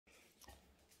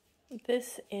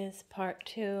This is part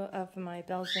 2 of my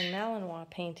Belgian Malinois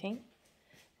painting,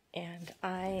 and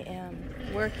I am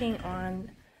working on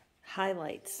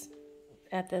highlights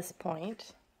at this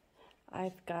point.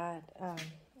 I've got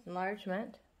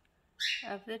enlargement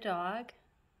of the dog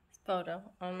photo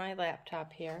on my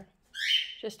laptop here,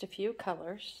 just a few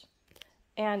colors,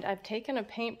 and I've taken a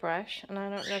paintbrush, and I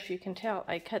don't know if you can tell,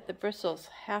 I cut the bristles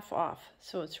half off,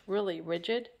 so it's really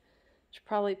rigid. There's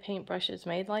probably paintbrushes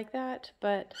made like that,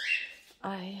 but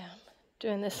I am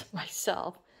doing this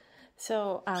myself.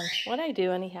 So what I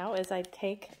do anyhow is I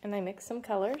take and I mix some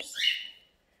colors,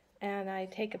 and I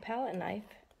take a palette knife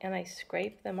and I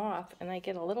scrape them off, and I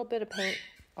get a little bit of paint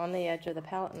on the edge of the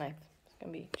palette knife. It's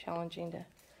going to be challenging to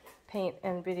paint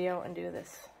and video and do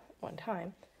this one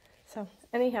time. So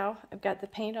anyhow, I've got the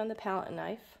paint on the palette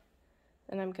knife,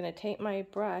 and I'm going to take my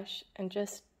brush and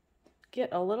just get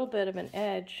a little bit of an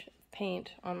edge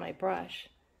paint on my brush.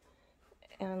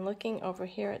 And looking over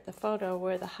here at the photo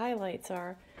where the highlights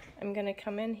are, I'm going to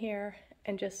come in here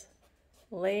and just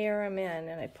layer them in,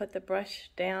 and I put the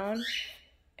brush down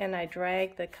and I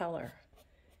drag the color.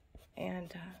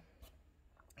 And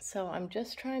so I'm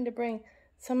just trying to bring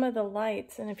some of the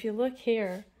lights, and if you look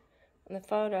here in the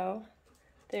photo,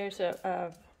 there's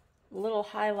a little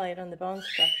highlight on the bone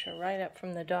structure right up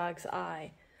from the dog's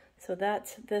eye. So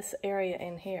that's this area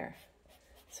in here.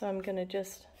 So I'm going to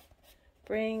just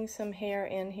bring some hair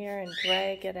in here and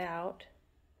drag it out.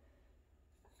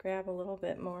 Grab a little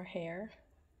bit more hair,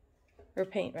 or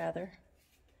paint rather.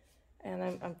 And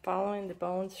I'm following the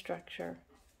bone structure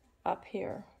up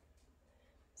here.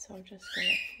 So I'm just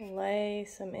going to lay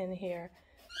some in here.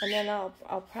 And then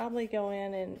I'll probably go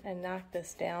in and knock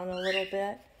this down a little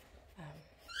bit.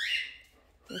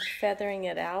 I'm feathering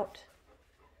it out,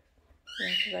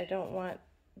 because I don't want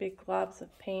big globs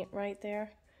of paint right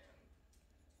there.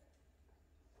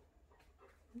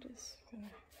 I'm just going to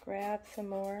grab some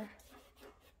more,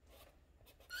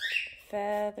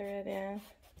 feather it in.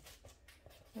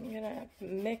 I'm going to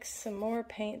mix some more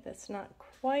paint that's not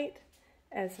quite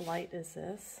as light as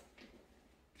this.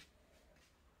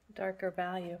 Darker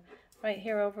value. Right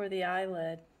here over the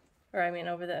eyelid, or I mean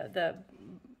over the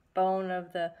bone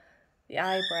of the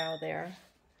eyebrow there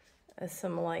is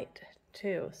some light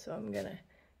too. So I'm going to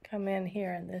come in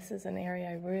here, and this is an area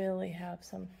I really have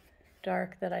some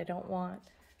dark that I don't want.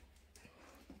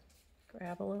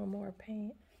 Grab a little more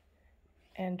paint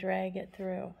and drag it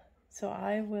through. So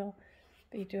I will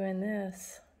be doing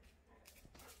this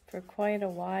for quite a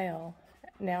while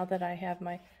now that I have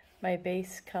my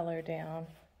base color down.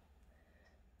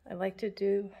 I like to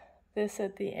do this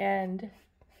at the end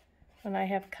when I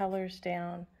have colors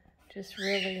down. Just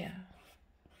really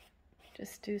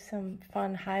just do some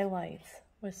fun highlights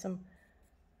with some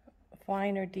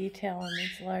finer detail in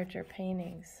these larger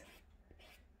paintings.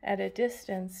 At a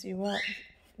distance, you won't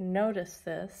notice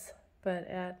this, but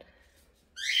at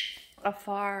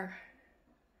afar,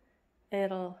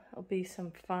 it'll be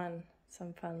some fun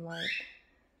light.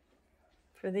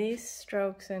 For these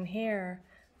strokes in here,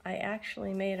 I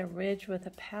actually made a ridge with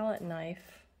a palette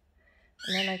knife,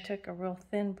 and then I took a real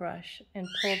thin brush and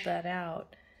pulled that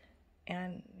out.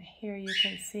 And here you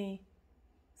can see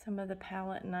some of the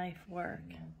palette knife work.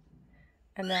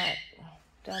 And that,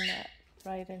 done that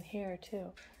right in here too.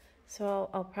 So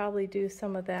I'll probably do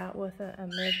some of that with a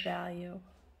mid value,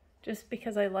 just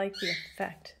because I like the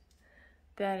effect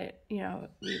that it,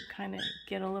 you kind of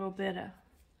get a little bit of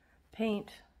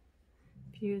paint,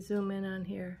 if you zoom in on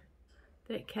here,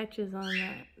 that catches on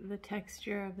the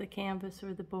texture of the canvas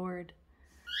or the board.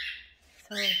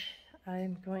 So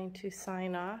I'm going to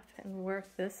sign off and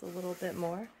work this a little bit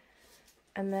more,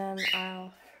 and then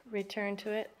I'll return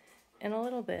to it in a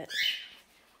little bit.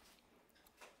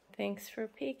 Thanks for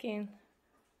peeking.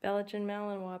 Belgian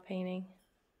Malinois painting.